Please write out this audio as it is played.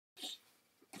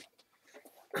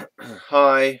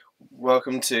Hi,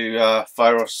 welcome to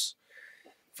Fieros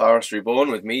Reborn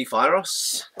with me,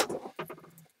 Fieros,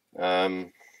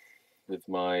 with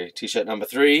my t-shirt number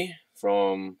 3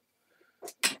 from,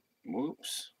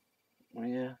 whoops,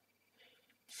 yeah,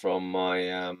 from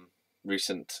my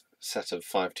recent set of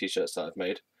 5 t-shirts that I've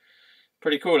made.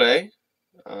 Pretty cool, eh?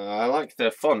 I like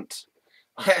the font.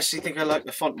 I actually think I like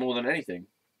the font more than anything.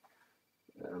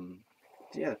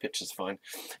 Yeah, the picture's fine.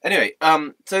 Anyway,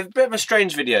 so a bit of a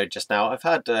strange video just now. I've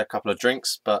had a couple of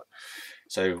drinks, but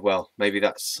well, maybe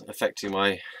that's affecting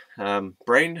my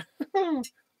brain.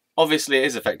 Obviously, it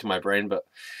is affecting my brain, but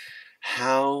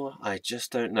how, I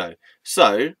just don't know.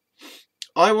 So,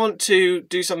 I want to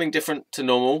do something different to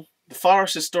normal. The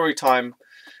Fieros' story time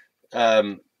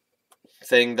thing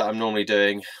that I'm normally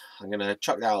doing, I'm going to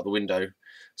chuck that out the window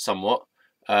somewhat.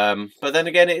 But then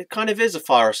again, it kind of is a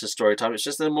Fieros' story time. It's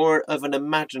just a more of an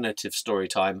imaginative story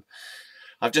time.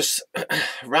 I've just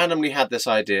randomly had this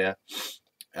idea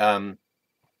to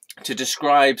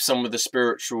describe some of the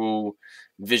spiritual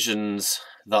visions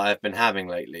that I've been having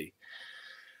lately.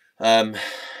 They're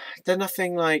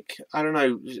nothing like, I don't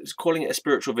know, calling it a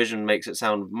spiritual vision makes it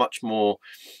sound much more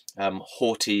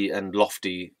haughty and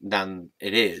lofty than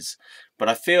it is. But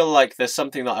I feel like there's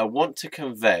something that I want to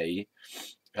convey,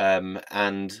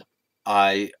 and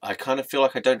I kind of feel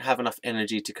like I don't have enough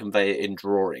energy to convey it in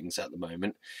drawings at the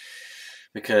moment,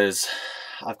 because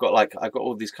I've got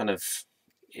all these kind of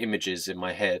images in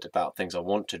my head about things I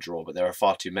want to draw, but there are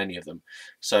far too many of them.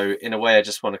 So in a way, I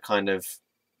just want to kind of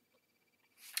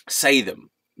say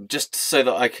them, just so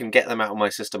that I can get them out of my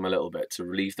system a little bit to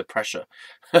relieve the pressure.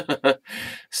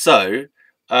 So,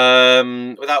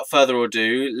 without further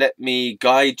ado, let me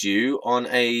guide you on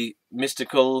a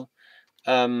mystical,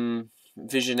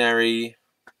 visionary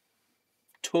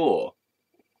tour.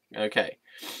 Okay,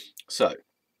 so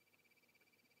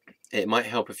it might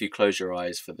help if you close your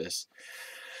eyes for this.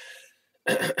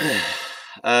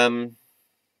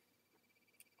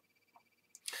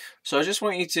 So I just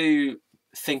want you to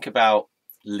think about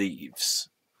leaves.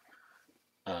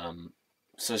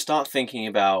 So start thinking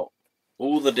about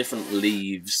all the different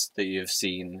leaves that you've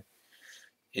seen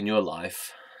in your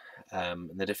life, and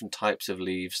the different types of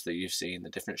leaves that you've seen, the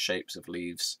different shapes of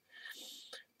leaves,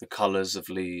 the colours of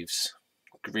leaves,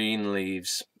 green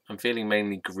leaves. I'm feeling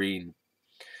mainly green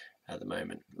at the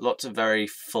moment. Lots of very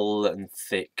full and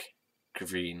thick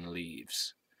green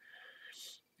leaves.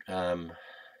 And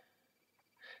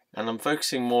I'm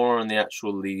focusing more on the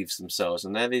actual leaves themselves,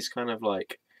 and they're these kind of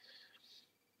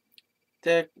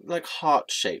they're like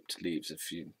heart-shaped leaves,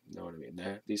 if you know what I mean.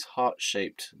 They're these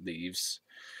heart-shaped leaves,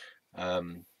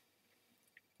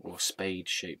 or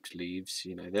spade-shaped leaves.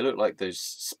 You know, they look like those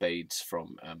spades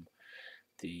from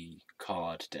the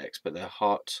card decks, but they're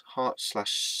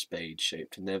heart/spade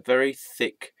shaped, and they're very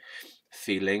thick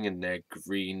feeling, and they're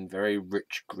green, very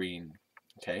rich green.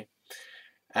 Okay.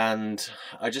 And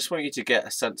I just want you to get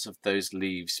a sense of those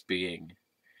leaves being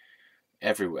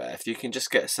everywhere. If you can just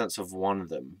get a sense of one of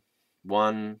them,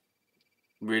 one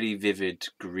really vivid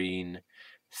green,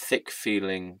 thick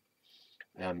feeling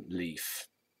leaf,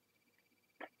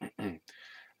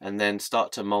 and then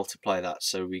start to multiply that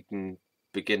so we can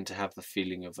begin to have the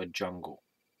feeling of a jungle.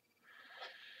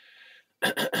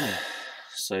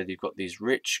 So you've got these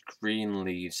rich green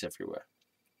leaves everywhere.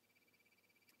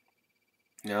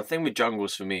 Now, the thing with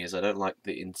jungles for me is I don't like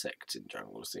the insects in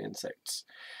jungles.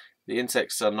 The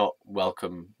insects are not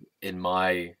welcome in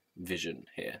my vision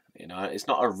here. You know, it's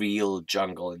not a real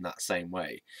jungle in that same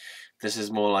way. This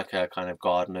is more like a kind of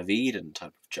Garden of Eden type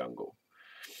of jungle.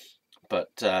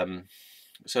 But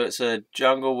so it's a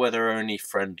jungle where there are only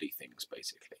friendly things,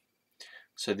 basically.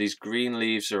 So these green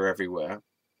leaves are everywhere.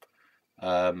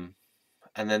 And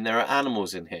then there are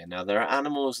animals in here. Now, there are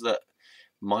animals that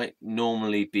might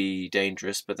normally be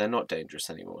dangerous, but they're not dangerous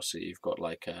anymore. So you've got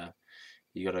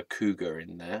you got a cougar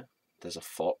in there. There's a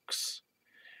fox.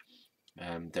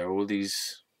 There are all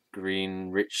these green,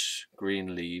 rich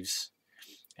green leaves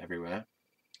everywhere.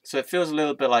 So it feels a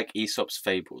little bit like Aesop's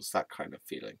fables, that kind of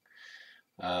feeling.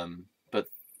 But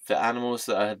the animals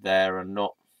that are there are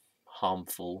not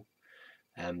harmful.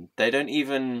 They don't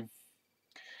even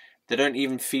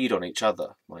feed on each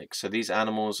other. So these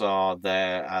animals are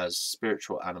there as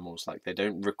spiritual animals. They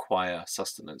don't require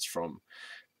sustenance from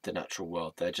the natural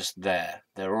world. They're just there.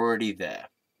 They're already there.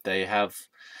 They have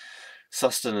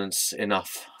sustenance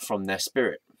enough from their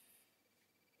spirit.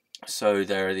 So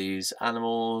there are these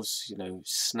animals, you know,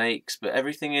 snakes, but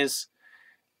everything is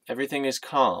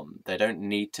calm. They don't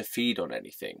need to feed on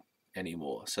anything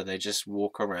anymore. So they just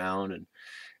walk around, and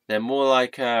they're more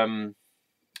like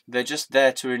they're just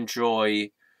there to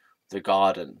enjoy the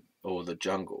garden or the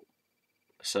jungle.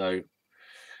 So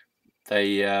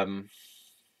they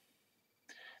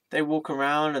walk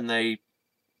around and they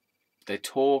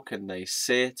talk and they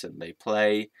sit and they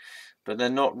play, but they're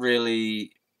not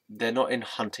in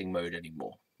hunting mode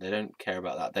anymore. They don't care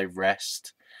about that. They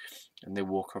rest and they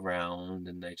walk around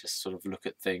and they just sort of look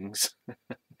at things.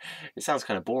 It sounds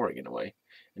kind of boring in a way,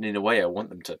 and in a way I want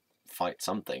them to fight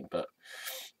something, but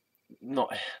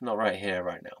not right here,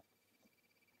 right now.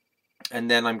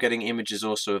 And then I'm getting images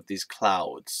also of these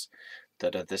clouds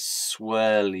that are this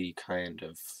swirly kind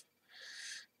of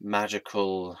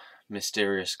magical,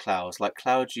 mysterious clouds, like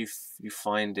clouds you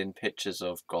find in pictures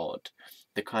of God,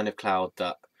 the kind of cloud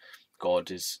that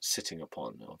God is sitting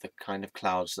upon, or the kind of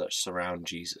clouds that surround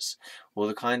Jesus, or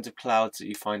the kinds of clouds that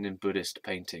you find in Buddhist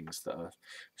paintings that are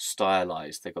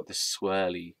stylized. They've got this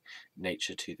swirly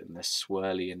nature to them. They're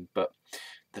swirly, but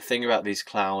the thing about these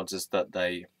clouds is that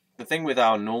the thing with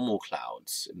our normal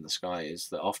clouds in the sky is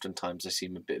that oftentimes they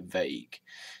seem a bit vague.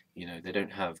 You know, they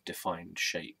don't have defined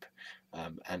shape,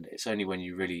 and it's only when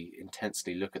you really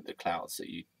intensely look at the clouds that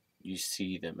you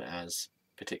see them as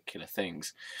particular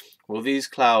things. Well, these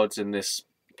clouds in this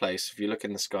place, if you look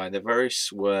in the sky, they're very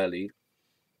swirly.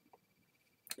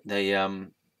 They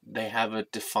have a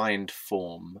defined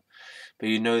form, but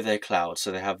you know they're clouds,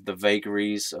 so they have the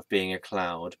vagaries of being a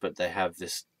cloud, but they have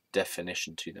this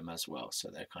definition to them as well. So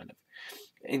they're kind of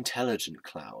intelligent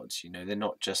clouds. You know, they're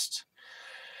not just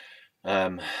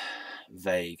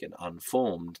vague and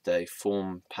unformed. They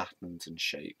form patterns and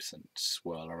shapes and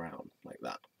swirl around like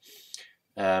that.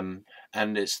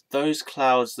 And it's those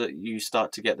clouds that you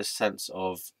start to get the sense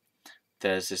of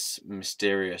there's this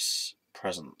mysterious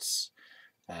presence,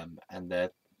 and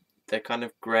they're kind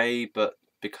of grey but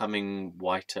becoming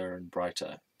whiter and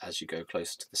brighter as you go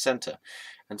closer to the center.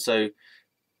 And so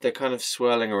they're kind of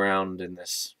swirling around in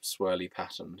this swirly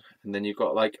pattern, and then you've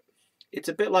got like, it's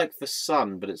a bit like the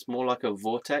sun, but it's more like a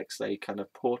vortex, a kind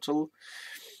of portal.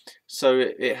 So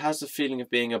it has the feeling of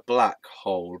being a black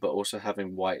hole, but also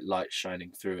having white light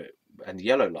shining through it and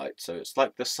yellow light. So it's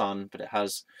like the sun, but it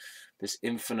has this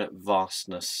infinite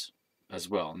vastness as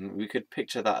well. And we could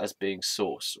picture that as being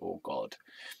source or God.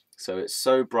 So it's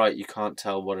so bright you can't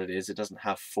tell what it is. It doesn't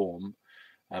have form,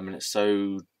 and it's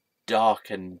so dark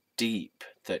and deep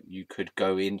that you could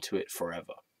go into it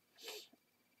forever.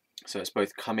 So it's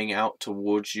both coming out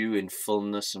towards you in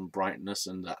fullness and brightness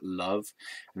and that love,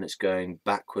 and it's going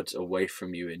backwards away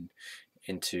from you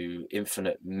into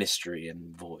infinite mystery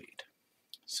and void.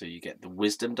 So you get the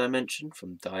wisdom dimension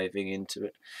from diving into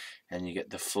it, and you get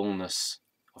the fullness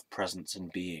of presence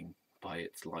and being by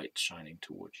its light shining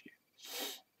towards you.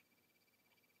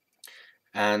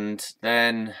 And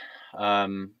then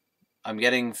I'm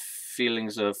getting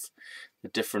feelings of the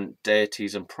different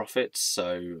deities and prophets.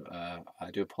 So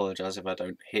I do apologize if I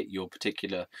don't hit your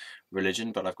particular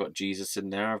religion, but I've got Jesus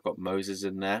in there, I've got Moses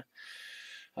in there,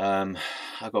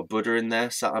 I've got Buddha in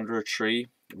there, sat under a tree,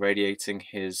 radiating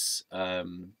his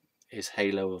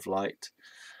halo of light,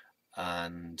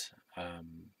 and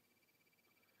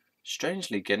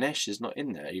strangely Ganesh is not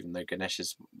in there, even though Ganesh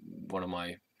is one of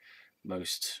my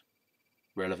most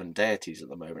relevant deities at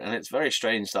the moment. And it's very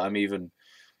strange that I'm even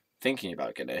thinking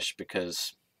about Ganesh,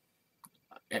 because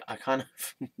I kind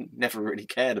of never really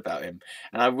cared about him,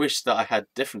 and I wish that I had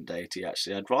a different deity.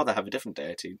 Actually, I'd rather have a different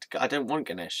deity. I don't want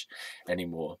Ganesh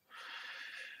anymore.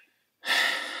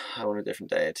 I want a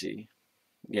different deity.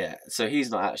 Yeah, so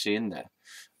he's not actually in there,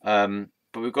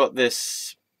 but we've got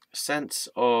this sense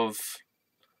of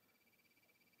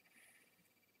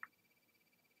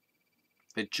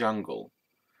the jungle,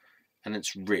 and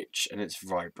it's rich and it's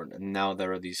vibrant, and now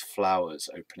there are these flowers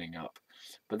opening up.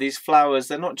 But these flowers,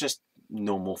 they're not just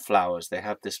normal flowers, they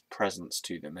have this presence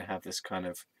to them. They have this kind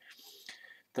of,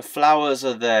 the flowers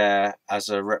are there as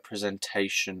a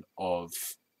representation of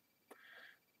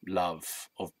love,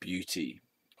 of beauty,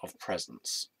 of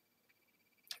presence.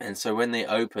 And so when they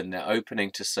open, they're opening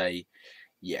to say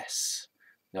yes.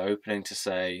 They're opening to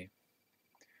say,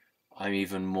 I'm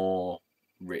even more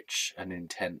rich and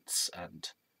intense and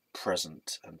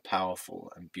present and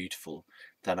powerful and beautiful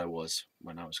than I was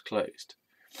when I was closed.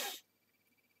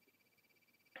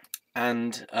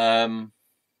 And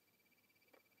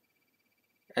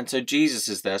so Jesus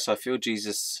is there. So I feel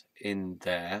Jesus in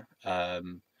there.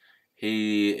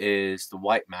 He is the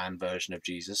white man version of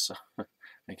Jesus.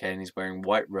 Okay, and he's wearing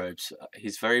white robes.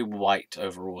 He's very white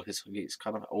overall. His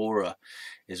kind of aura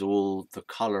is all the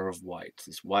color of white,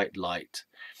 this white light.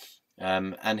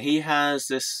 And he has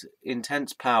this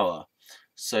intense power,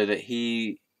 so that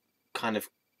he kind of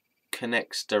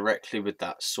connects directly with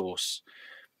that source,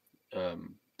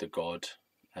 the God,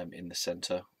 in the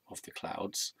center of the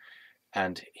clouds.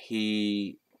 and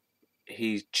he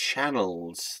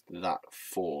channels that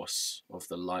force of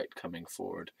the light coming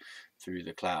forward through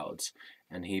the clouds,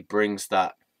 and he brings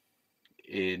that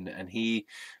in, and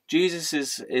Jesus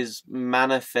is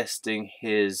manifesting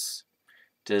his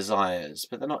desires,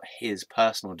 but they're not his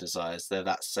personal desires. They're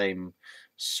that same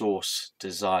source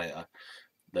desire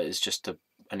that is just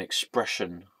an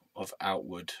expression of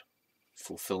outward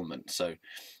fulfillment. So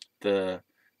the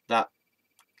that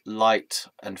light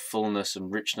and fullness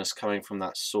and richness coming from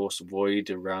that source void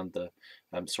around the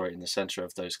in the center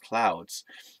of those clouds,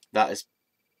 that is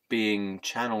being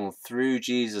channeled through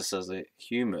Jesus as a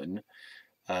human.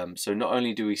 So not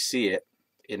only do we see it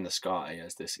in the sky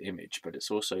as this image, but it's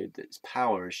also that its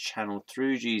power is channeled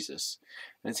through Jesus,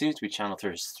 and it seems to be channeled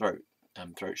through his throat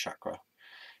chakra.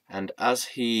 And as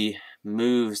he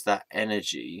moves that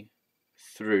energy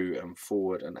through and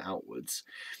forward and outwards,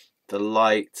 the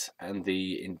light and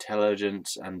the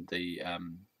intelligence and the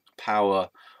power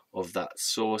of that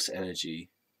source energy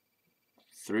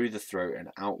through the throat and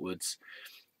outwards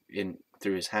in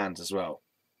through his hands as well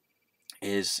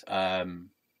is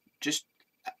just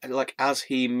like, as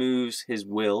he moves his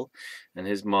will and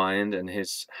his mind and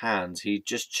his hands, he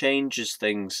just changes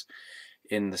things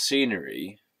in the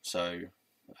scenery. So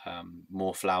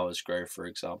more flowers grow, for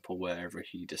example, wherever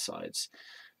he decides.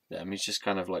 He's just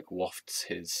kind of like wafts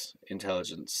his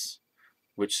intelligence,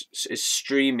 which is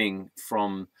streaming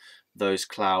from those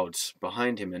clouds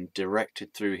behind him and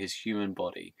directed through his human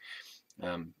body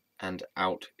and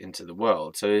out into the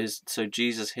world. So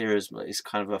Jesus here is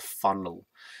kind of a funnel.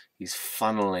 He's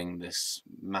funneling this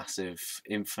massive,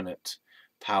 infinite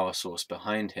power source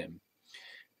behind him,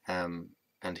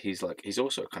 and he's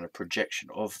also a kind of projection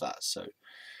of that. So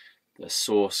the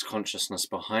source consciousness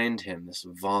behind him, this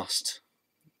vast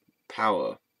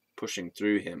power pushing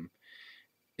through him,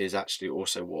 is actually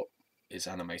also what is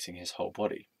animating his whole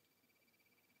body.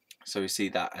 So we see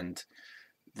that, and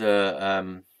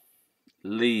the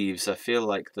leaves, I feel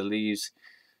like the leaves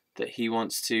that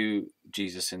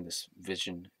Jesus in this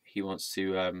vision, he wants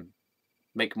to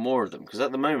make more of them, because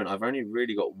at the moment I've only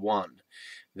really got one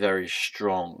very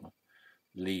strong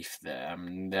leaf there.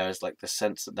 There's like the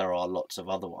sense that there are lots of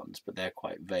other ones, but they're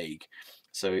quite vague.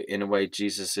 So in a way,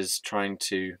 Jesus is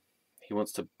he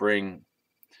wants to bring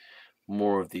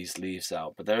more of these leaves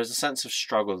out, but there is a sense of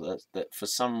struggle that for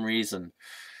some reason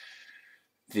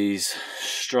these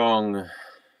strong,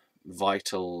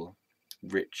 vital,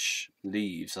 rich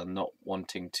leaves are not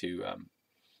wanting to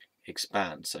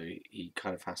expand. So he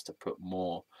kind of has to put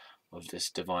more of this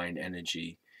divine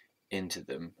energy into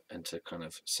them, and to kind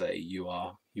of say,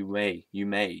 you're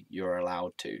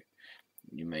allowed to,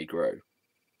 you may grow.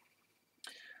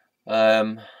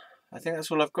 I think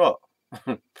that's all I've got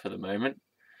for the moment.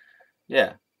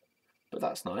 Yeah, but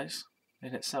that's nice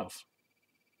in itself.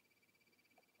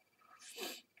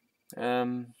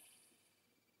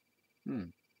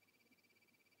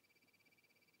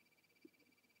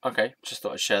 Okay, just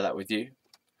thought I'd share that with you.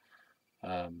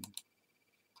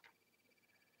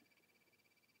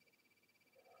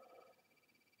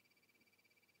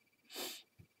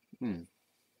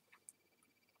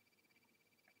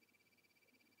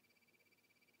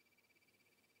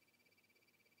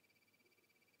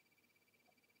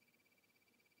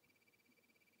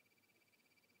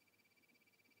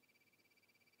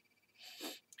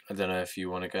 I don't know if you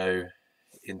want to go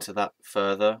into that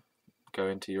further, go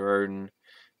into your own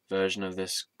version of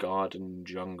this garden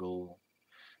jungle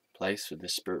place with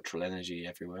this spiritual energy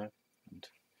everywhere, and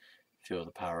feel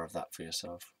the power of that for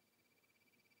yourself.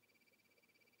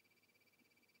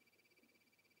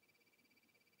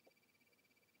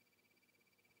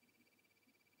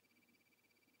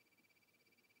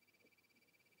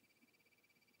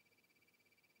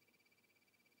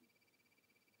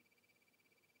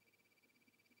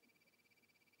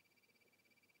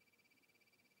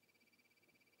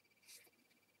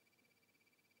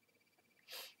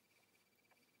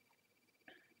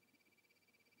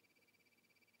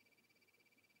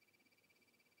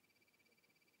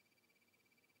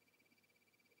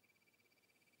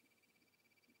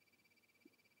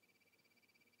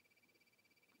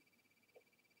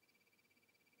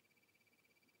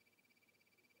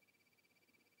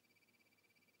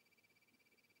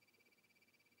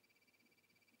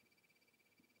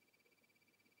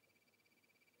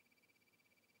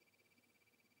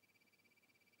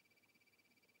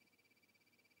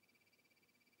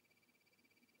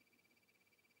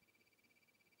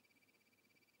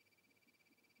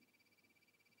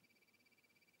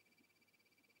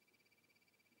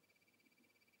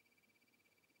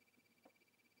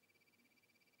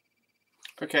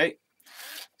 Okay,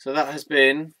 so that has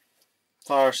been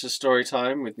Fieros' story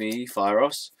time with me,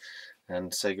 Fieros,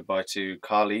 and say goodbye to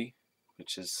Kali,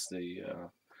 which is the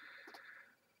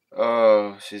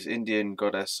she's Indian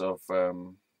goddess of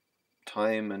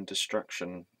time and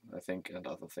destruction, I think, and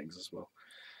other things as well.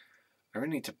 I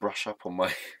really need to brush up on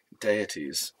my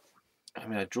deities. I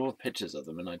mean, I draw pictures of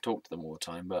them and I talk to them all the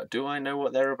time, but do I know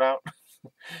what they're about?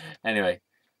 Anyway,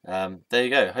 there you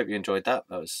go. Hope you enjoyed that.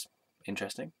 That was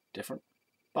interesting, different.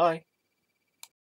 Bye.